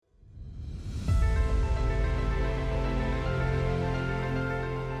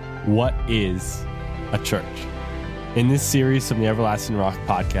What is a church? In this series from the Everlasting Rock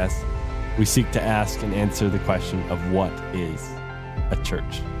podcast, we seek to ask and answer the question of what is a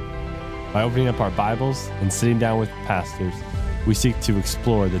church. By opening up our Bibles and sitting down with pastors, we seek to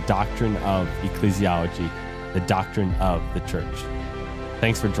explore the doctrine of ecclesiology, the doctrine of the church.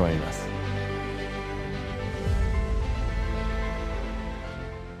 Thanks for joining us.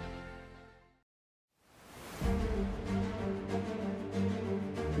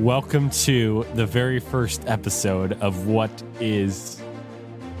 Welcome to the very first episode of What is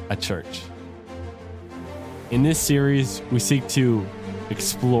a Church? In this series, we seek to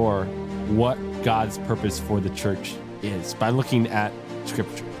explore what God's purpose for the church is by looking at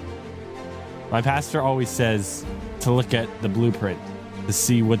Scripture. My pastor always says to look at the blueprint to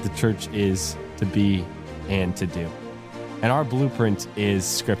see what the church is to be and to do. And our blueprint is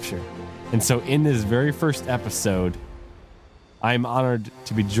Scripture. And so in this very first episode, I am honored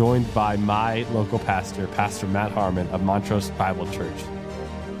to be joined by my local pastor, Pastor Matt Harmon of Montrose Bible Church.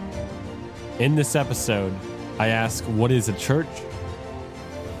 In this episode, I ask, what is a church?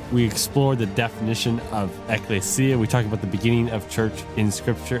 We explore the definition of ecclesia. We talk about the beginning of church in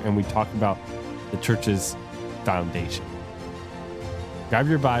Scripture, and we talk about the church's foundation. Grab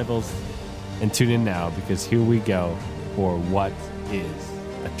your Bibles and tune in now, because here we go for what is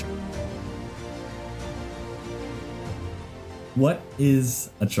a church. What is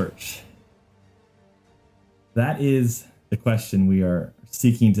a church? That is the question we are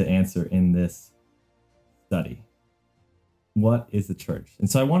seeking to answer in this study. What is a church? And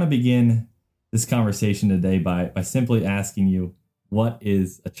so I want to begin this conversation today by simply asking you, what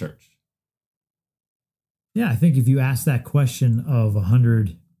is a church? Yeah, I think if you ask that question of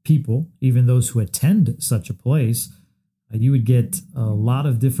 100 people, even those who attend such a place, you would get a lot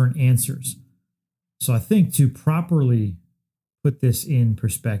of different answers. So I think to properly put this in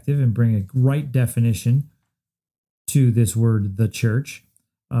perspective and bring a right definition to this word, the church,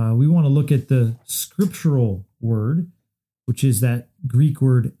 we want to look at the scriptural word, which is that Greek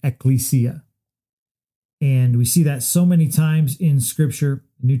word ekklesia. And we see that so many times in Scripture.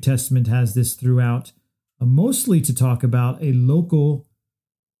 The New Testament has this throughout, mostly to talk about a local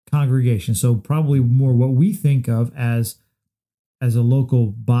congregation. So probably more what we think of as a local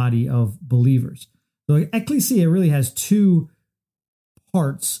body of believers. So ekklesia really has two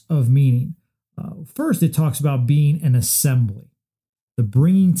parts of meaning. First, it talks about being an assembly, the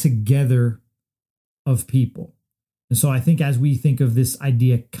bringing together of people. And so I think as we think of this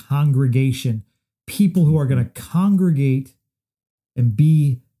idea, congregation, people who are going to congregate and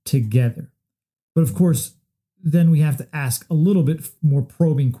be together. But of course, then we have to ask a little bit more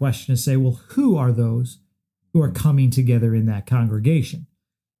probing question to say, well, who are those who are coming together in that congregation?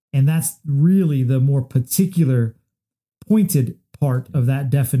 And that's really the more particular, pointed part of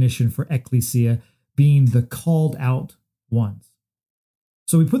that definition for ecclesia, being the called out ones.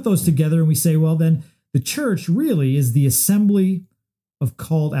 So we put those together and we say, well, then the church really is the assembly of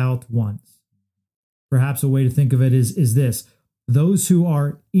called out ones. Perhaps a way to think of it is this: those who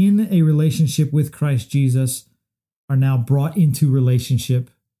are in a relationship with Christ Jesus are now brought into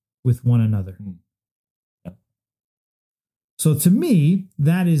relationship with one another. Yep. So to me,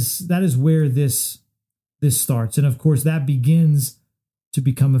 that is where this starts. And of course, that begins to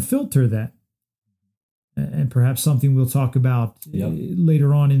become a filter then. And perhaps something we'll talk about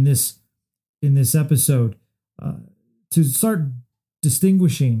later on in this episode, to start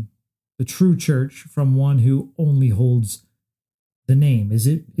distinguishing the true church from one who only holds the name. Is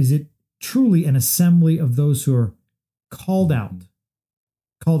it truly an assembly of those who are called out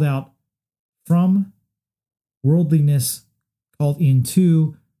from worldliness, called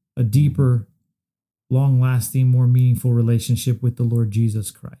into a deeper, long-lasting, more meaningful relationship with the Lord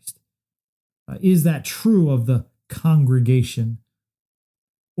Jesus Christ? Is that true of the congregation,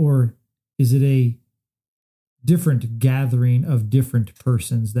 or is it a different gathering of different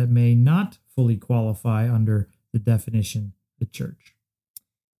persons that may not fully qualify under the definition the church?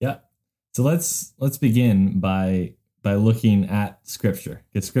 Yeah. So let's begin by looking at Scripture,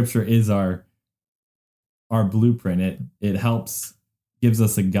 because Scripture is our blueprint. It gives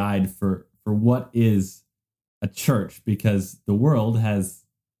us a guide for what is a church, because the world has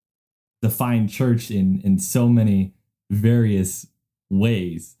defined church in so many various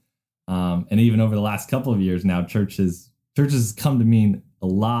ways. And even over the last couple of years now, churches come to mean a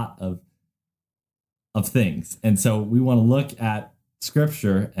lot of things. And so we want to look at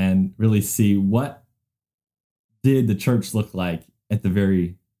Scripture and really see, what did the church look like at the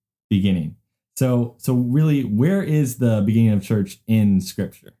very beginning? So really, where is the beginning of church in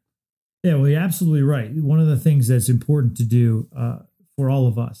Scripture? Yeah, well, you're absolutely right. One of the things that's important to do for all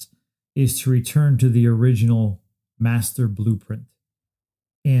of us is to return to the original master blueprint.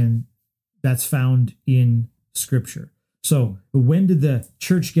 And that's found in Scripture. So when did the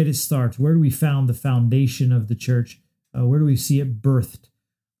church get its start? Where do we found the foundation of the church? Where do we see it birthed?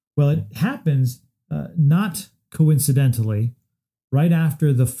 Well, it happens not coincidentally right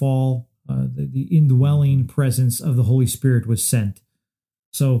after the fall, the indwelling presence of the Holy Spirit was sent.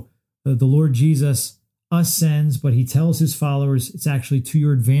 So the Lord Jesus ascends, but he tells his followers, it's actually to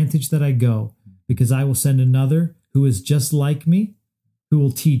your advantage that I go, because I will send another who is just like me, who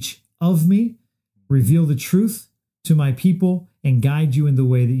will teach of me, reveal the truth to my people, and guide you in the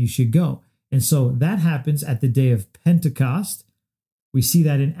way that you should go. And so that happens at the day of Pentecost. We see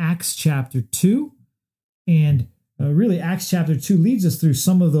that in Acts chapter 2. And really, Acts chapter 2 leads us through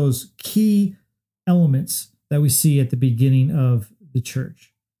some of those key elements that we see at the beginning of the church.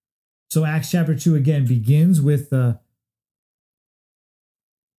 So Acts chapter 2 again begins with the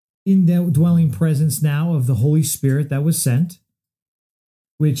indwelling presence now of the Holy Spirit that was sent,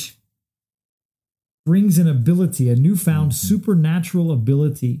 which brings an ability, a newfound supernatural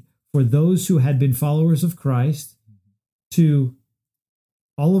ability for those who had been followers of Christ to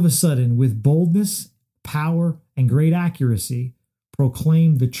all of a sudden, with boldness, power, and great accuracy,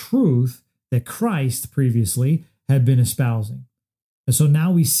 proclaim the truth that Christ previously had been espousing. And so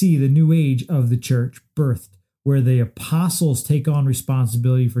now we see the new age of the church birthed, where the apostles take on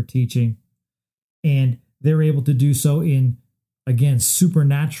responsibility for teaching, and they're able to do so in, again,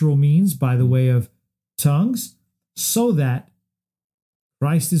 supernatural means by the way of tongues, so that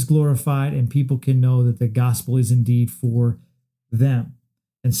Christ is glorified and people can know that the gospel is indeed for them.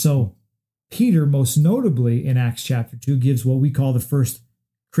 And so Peter, most notably in Acts chapter 2, gives what we call the first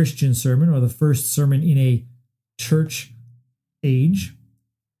Christian sermon, or the first sermon in a church age,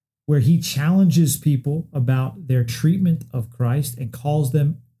 where he challenges people about their treatment of Christ and calls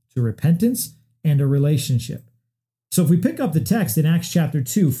them to repentance and a relationship. So if we pick up the text in Acts chapter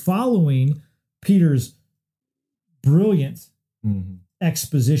 2, following Peter's brilliant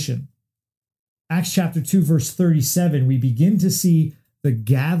exposition, Acts chapter 2, verse 37, we begin to see the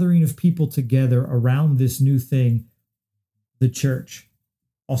gathering of people together around this new thing, the church.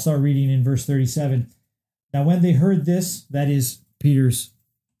 I'll start reading in verse 37. Now when they heard this, that is Peter's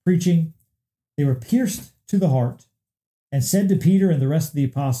preaching, they were pierced to the heart and said to Peter and the rest of the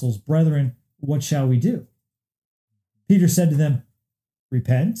apostles, Brethren, what shall we do? Peter said to them,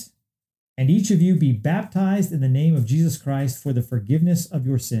 Repent, and each of you be baptized in the name of Jesus Christ for the forgiveness of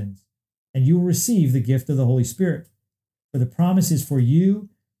your sins, and you will receive the gift of the Holy Spirit. For the promise is for you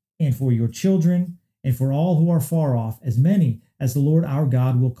and for your children and for all who are far off, as many as the Lord our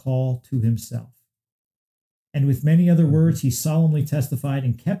God will call to himself. And with many other words, he solemnly testified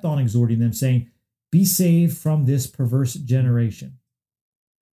and kept on exhorting them, saying, Be saved from this perverse generation.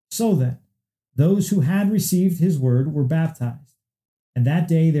 So then, those who had received his word were baptized, and that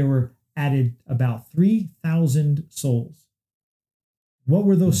day there were added about 3,000 souls. What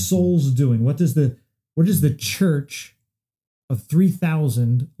were those souls doing? What does the church of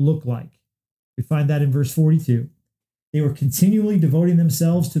 3,000 look like? We find that in verse 42. They were continually devoting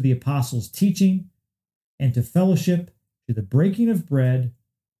themselves to the apostles' teaching and to fellowship, to the breaking of bread,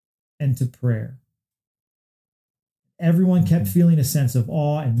 and to prayer. Everyone kept feeling a sense of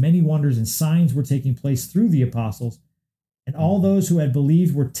awe, and many wonders and signs were taking place through the apostles. And all those who had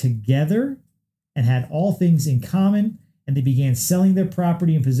believed were together and had all things in common, and they began selling their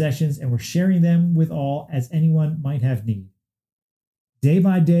property and possessions and were sharing them with all as anyone might have need. Day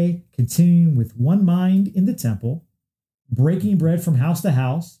by day, continuing with one mind in the temple, breaking bread from house to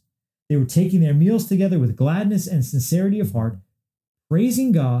house, they were taking their meals together with gladness and sincerity of heart,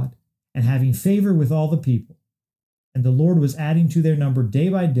 praising God and having favor with all the people. And the Lord was adding to their number day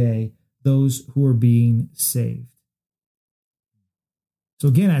by day those who were being saved. So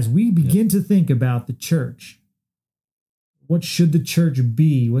again, as we begin to think about the church, what should the church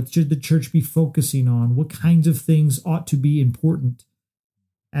be? What should the church be focusing on? What kinds of things ought to be important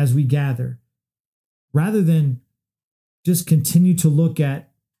as we gather? Rather than just continue to look at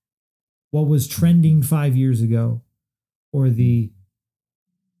what was trending 5 years ago, or the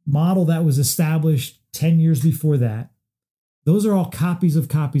model that was established 10 years before that, those are all copies of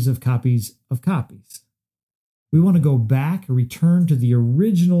copies of copies of copies. We want to go back and return to the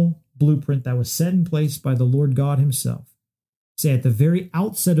original blueprint that was set in place by the Lord God himself. Say at the very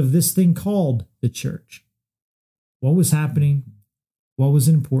outset of this thing called the church, what was happening, what was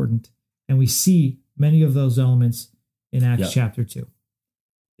important, and we see many of those elements in Acts chapter 2.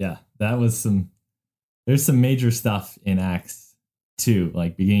 Yeah, there's some major stuff in Acts 2,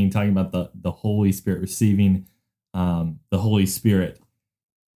 like beginning talking about the Holy Spirit, receiving the Holy Spirit.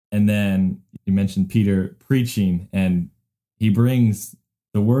 And then you mentioned Peter preaching, and he brings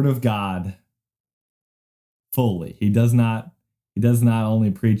the word of God fully. He does not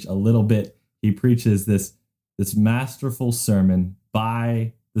only preach a little bit. He preaches this masterful sermon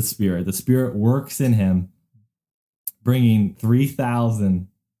by the Spirit. The Spirit works in him, bringing 3,000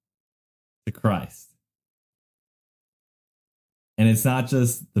 to Christ. And it's not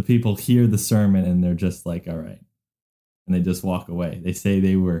just the people hear the sermon and they're just like, all right, and they just walk away. They say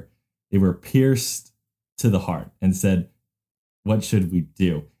they were pierced to the heart and said, what should we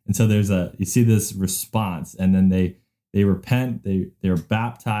do? And so you see this response, and then they repent, they're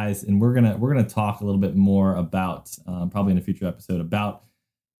baptized, and we're gonna talk a little bit more about probably in a future episode about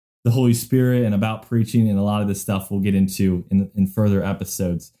the Holy Spirit and about preaching, and a lot of this stuff we'll get into in further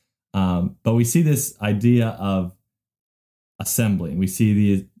episodes. But we see this idea of assembling. We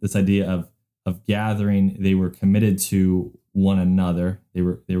see this idea of gathering. They were committed to one another. They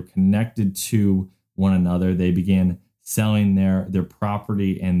were connected to one another. They began selling their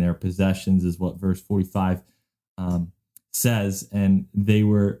property and their possessions, is what verse 45 says, and they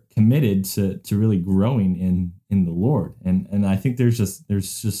were committed to really growing in the Lord. And I think there's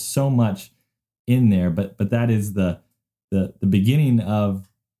just so much in there, but that is the beginning of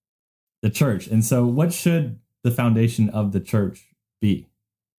the church. And so what should the foundation of the church be?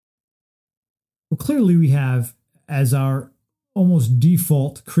 Well, clearly we have as our almost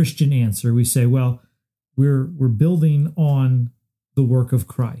default Christian answer, we say, well, we're building on the work of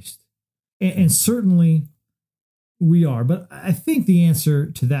Christ. And certainly we are. But I think the answer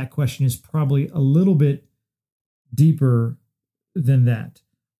to that question is probably a little bit deeper than that.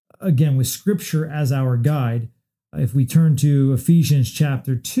 Again, with Scripture as our guide, if we turn to Ephesians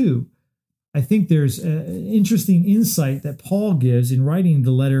chapter 2, I think there's an interesting insight that Paul gives in writing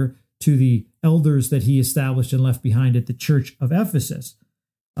the letter to the elders that he established and left behind at the church of Ephesus,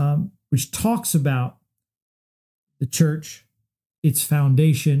 which talks about the church, its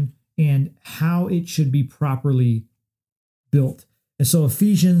foundation, and how it should be properly built. And so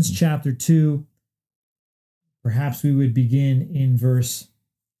Ephesians chapter 2, perhaps we would begin in verse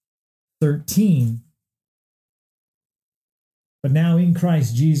 13. But now in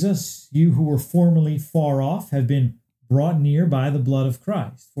Christ Jesus, you who were formerly far off have been brought near by the blood of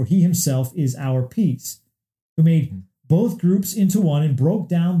Christ. For he himself is our peace, who made both groups into one and broke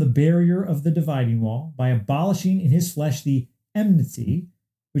down the barrier of the dividing wall by abolishing in his flesh the enmity,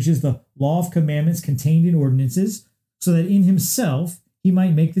 which is the law of commandments contained in ordinances, so that in himself he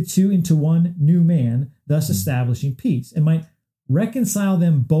might make the two into one new man, thus establishing peace, and might reconcile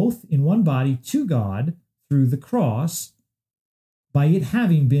them both in one body to God through the cross, by it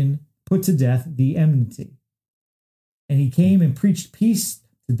having been put to death the enmity. And he came and preached peace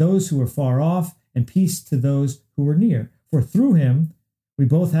to those who were far off, and peace to those who were near. For through him we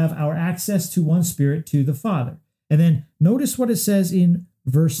both have our access to one Spirit to the Father. And then notice what it says in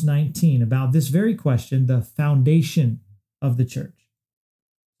verse 19 about this very question, the foundation of the church.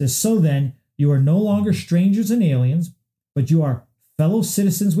 It says, so then you are no longer strangers and aliens, but you are fellow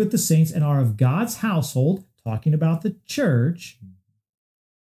citizens with the saints and are of God's household, talking about the church,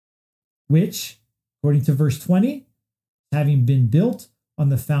 which, according to verse 20, having been built on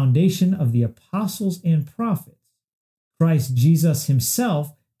the foundation of the apostles and prophets, Christ Jesus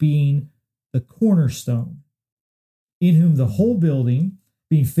himself being the cornerstone, in whom the whole building,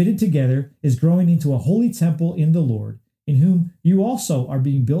 being fitted together, is growing into a holy temple in the Lord, in whom you also are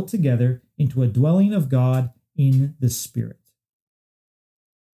being built together into a dwelling of God in the Spirit.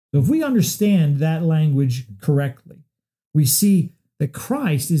 So if we understand that language correctly, we see that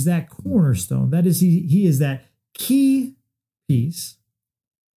Christ is that cornerstone. That is, he is that key piece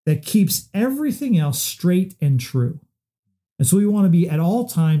that keeps everything else straight and true. And so we want to be at all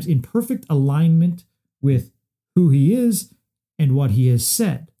times in perfect alignment with who he is and what he has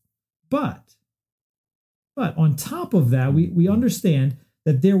said. But on top of that, we understand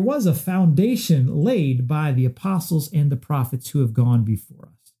that there was a foundation laid by the apostles and the prophets who have gone before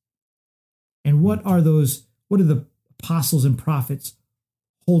us. And what are the apostles and prophets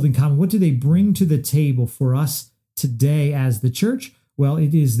hold in common? What do they bring to the table for us today as the church? Well,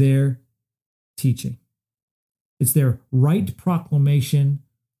 it is their teaching. It's their right proclamation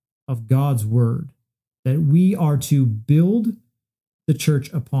of God's word that we are to build the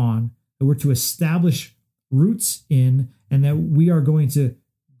church upon, that we're to establish roots in, and that we are going to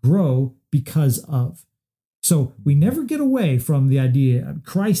grow because of. So we never get away from the idea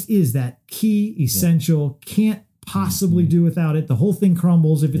Christ is that key, essential, can't possibly do without it. The whole thing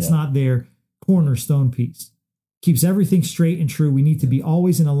crumbles if it's not there. Cornerstone piece. Keeps everything straight and true. We need to be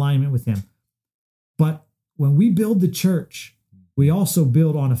always in alignment with him. But when we build the church, We also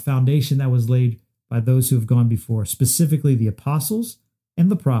build on a foundation that was laid by those who have gone before, specifically the apostles and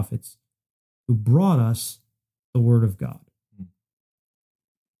the prophets who brought us the word of God.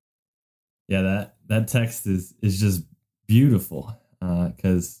 Yeah, that text is just beautiful,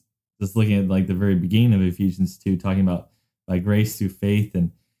 because just looking at like the very beginning of Ephesians 2, talking about by grace through faith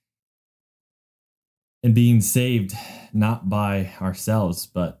and being saved not by ourselves,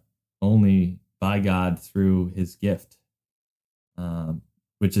 but only by God through his gift,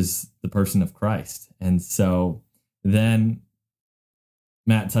 which is the person of Christ. And so then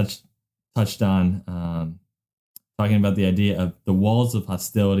Matt touched on talking about the idea of the walls of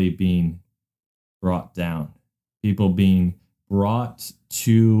hostility being brought down, people being brought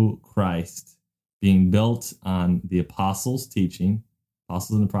to Christ, being built on the apostles' teaching,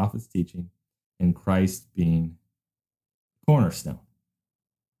 apostles and the prophets' teaching, and Christ being cornerstone.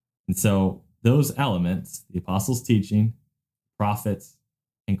 And so those elements, the apostles' teaching, prophets,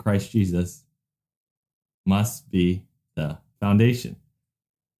 and Christ Jesus, must be the foundation.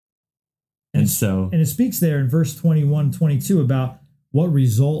 And it speaks there in verse 21, 22 about what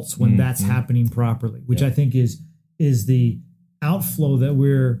results when that's happening properly, which I think is the outflow that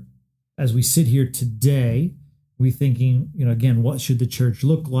we're, as we sit here today, we thinking, again, what should the church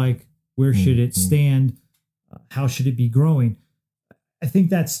look like? Where should it stand? How should it be growing? I think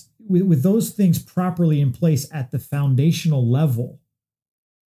that's with those things properly in place at the foundational level,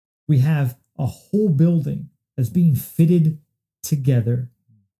 we have a whole building that's being fitted together,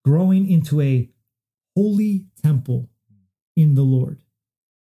 growing into a holy temple in the Lord.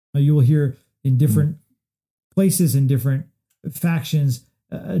 Now, you will hear in different places and different factions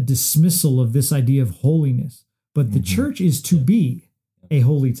a dismissal of this idea of holiness, but the church is to be a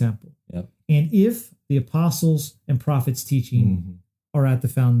holy temple. And if the apostles and prophets' teaching are at the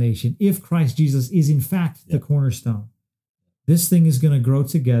foundation, if Christ Jesus is in fact the cornerstone, this thing is going to grow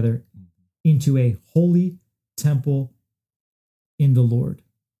together into a holy temple in the Lord.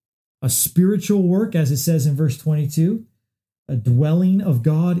 A spiritual work, as it says in verse 22, a dwelling of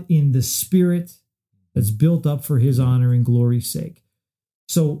God in the Spirit that's built up for his honor and glory's sake.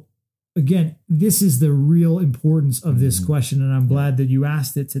 So again, this is the real importance of this question, and I'm glad that you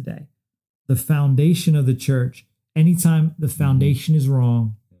asked it today. The foundation of the church, anytime the foundation is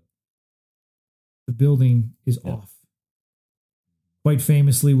wrong, the building is off. Quite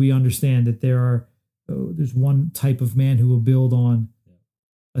famously, we understand that there's one type of man who will build on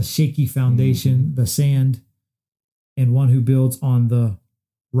a shaky foundation, the sand, and one who builds on the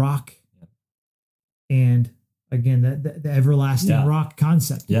rock. And again, the everlasting rock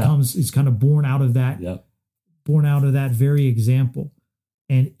concept is kind of born out of that, born out of that very example.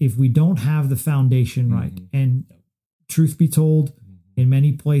 And if we don't have the foundation right, and truth be told, in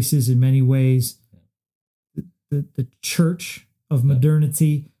many places, in many ways, the church of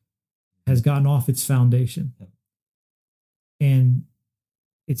modernity has gotten off its foundation. And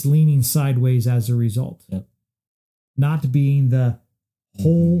it's leaning sideways as a result. Not being the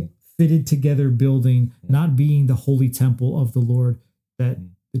whole fitted together building, not being the holy temple of the Lord that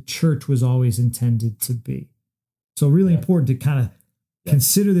the church was always intended to be. So really important to kind of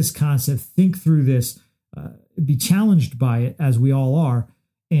consider this concept, think through this, be challenged by it as we all are,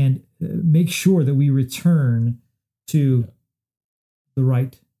 and make sure that we return to the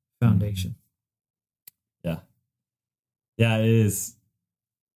right foundation. Yeah, it is.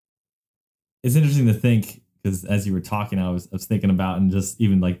 It's interesting to think, because as you were talking, I was thinking about, and just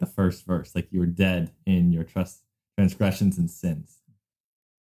even like the first verse, like you were dead in your transgressions and sins.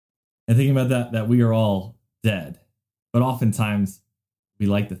 And thinking about that we are all dead, but oftentimes we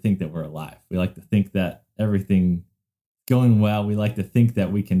like to think that we're alive. We like to think that everything going well. We like to think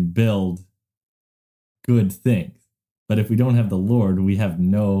that we can build good things. But if we don't have the Lord, we have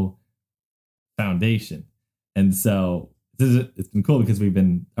no foundation. And so it's been cool because we've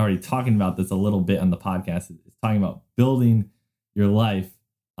been already talking about this a little bit on the podcast. It's talking about building your life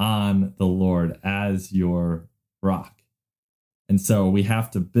on the Lord as your rock. And so we have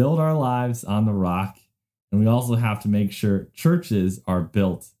to build our lives on the rock. And we also have to make sure churches are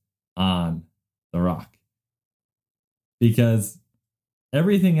built on the rock. Because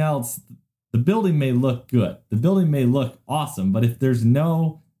everything else, the building may look good. The building may look awesome. But if there's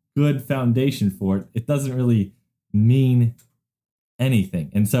no good foundation for it, it doesn't really mean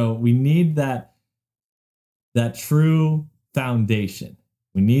anything. And so we need that true foundation.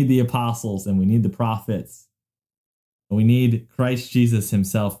 We need the apostles and we need the prophets. And we need Christ Jesus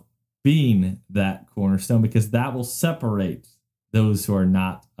himself being that cornerstone, because that will separate those who are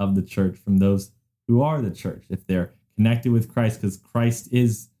not of the church from those who are the church, if they're connected with Christ, because Christ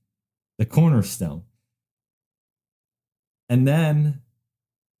is the cornerstone. And then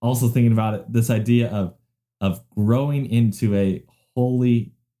also thinking about it, this idea of growing into a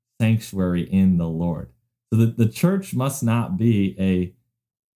holy sanctuary in the Lord. So that the church must not be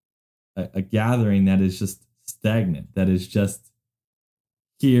a gathering that is just stagnant, that is just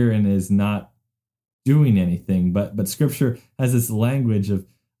here and is not doing anything. But Scripture has this language of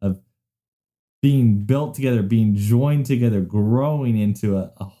being built together, being joined together, growing into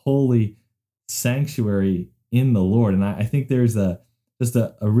a holy sanctuary in the Lord. And I think there's just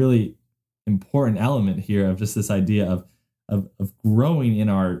a really important element here of just this idea of growing in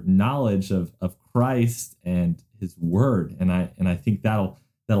our knowledge of Christ and His Word. And I think that'll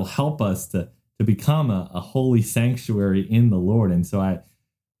help us to become a holy sanctuary in the Lord. And so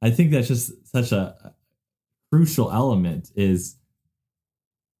I think that's just such a crucial element is,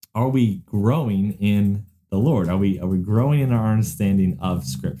 are we growing in the Lord? Are we growing in our understanding of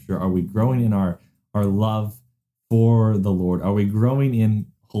Scripture? Are we growing in our love for the Lord? Are we growing in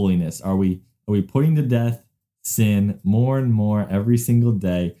holiness? Are we putting to death sin more and more every single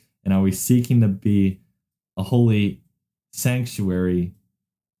day? And are we seeking to be a holy sanctuary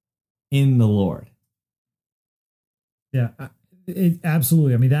in the Lord? Yeah,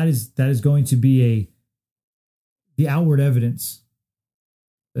 absolutely. I mean, that is going to be the outward evidence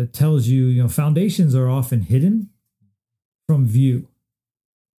that tells you, foundations are often hidden from view.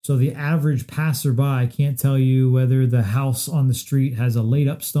 So the average passerby can't tell you whether the house on the street has a laid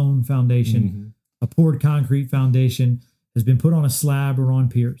up stone foundation, a poured concrete foundation, has been put on a slab or on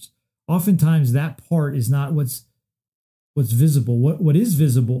piers. Oftentimes that part is not what's visible. What is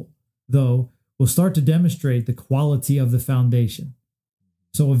visible, though, will start to demonstrate the quality of the foundation.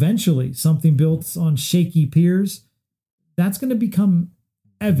 So eventually something built on shaky piers, that's going to become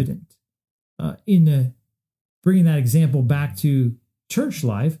evident. In bringing that example back to church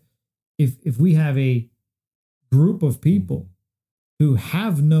life, if we have a group of people who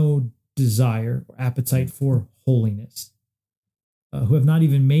have no desire or appetite for holiness, who have not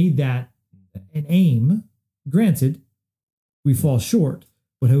even made that an aim, granted, we fall short,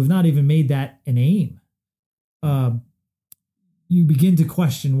 but who have not even made that an aim, you begin to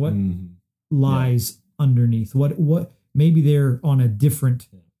question what lies underneath. What maybe they're on a different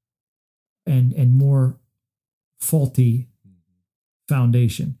and more faulty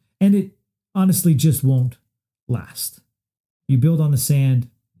foundation. And it honestly just won't last. You build on the sand,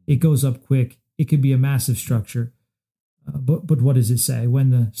 it goes up quick. It could be a massive structure. But what does it say? When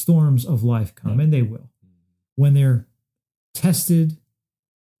the storms of life come, and they will, when they're tested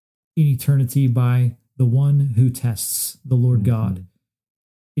in eternity by the one who tests, the Lord God,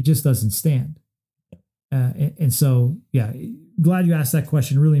 it just doesn't stand. And so, glad you asked that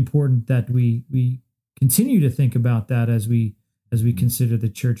question. Really important that we continue to think about that as we consider the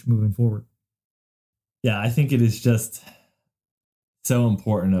church moving forward. Yeah, I think it is just so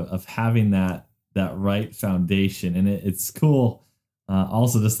important of having that right foundation. And it's cool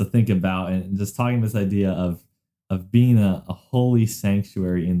also just to think about and just talking this idea of being a holy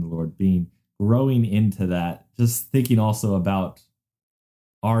sanctuary in the Lord, growing into that, just thinking also about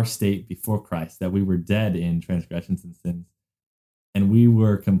our state before Christ, that we were dead in transgressions and sins, and we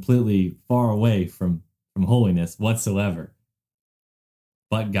were completely far away from holiness whatsoever.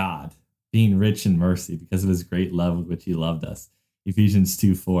 But God, being rich in mercy because of His great love with which He loved us, Ephesians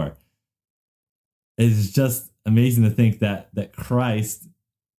 2:4. It is just amazing to think that Christ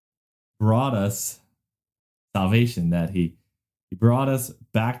brought us salvation, that He brought us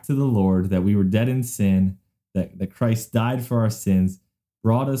back to the Lord, that we were dead in sin, that Christ died for our sins,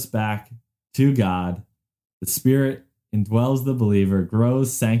 brought us back to God. The Spirit indwells the believer,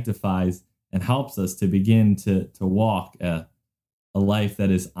 grows, sanctifies, and helps us to begin to walk a life that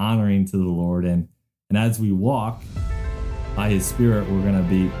is honoring to the Lord. And as we walk by His Spirit, we're going to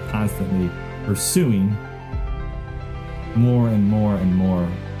be constantly pursuing more and more and more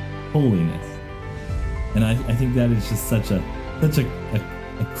holiness. And I think that is just such a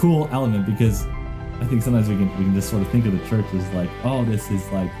cool element, because I think sometimes we can just sort of think of the church as like, oh, this is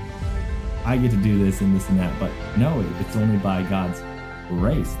like, I get to do this and this and that. But no, it's only by God's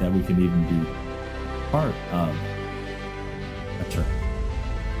grace that we can even be part of a church.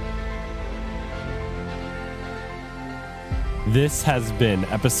 This has been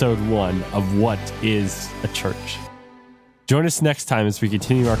episode 1 of What is a Church? Join us next time as we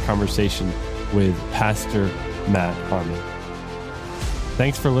continue our conversation with Pastor Matt Harmon.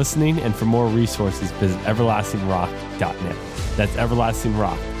 Thanks for listening, and for more resources, visit everlastingrock.net. That's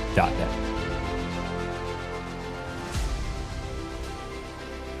everlastingrock.net.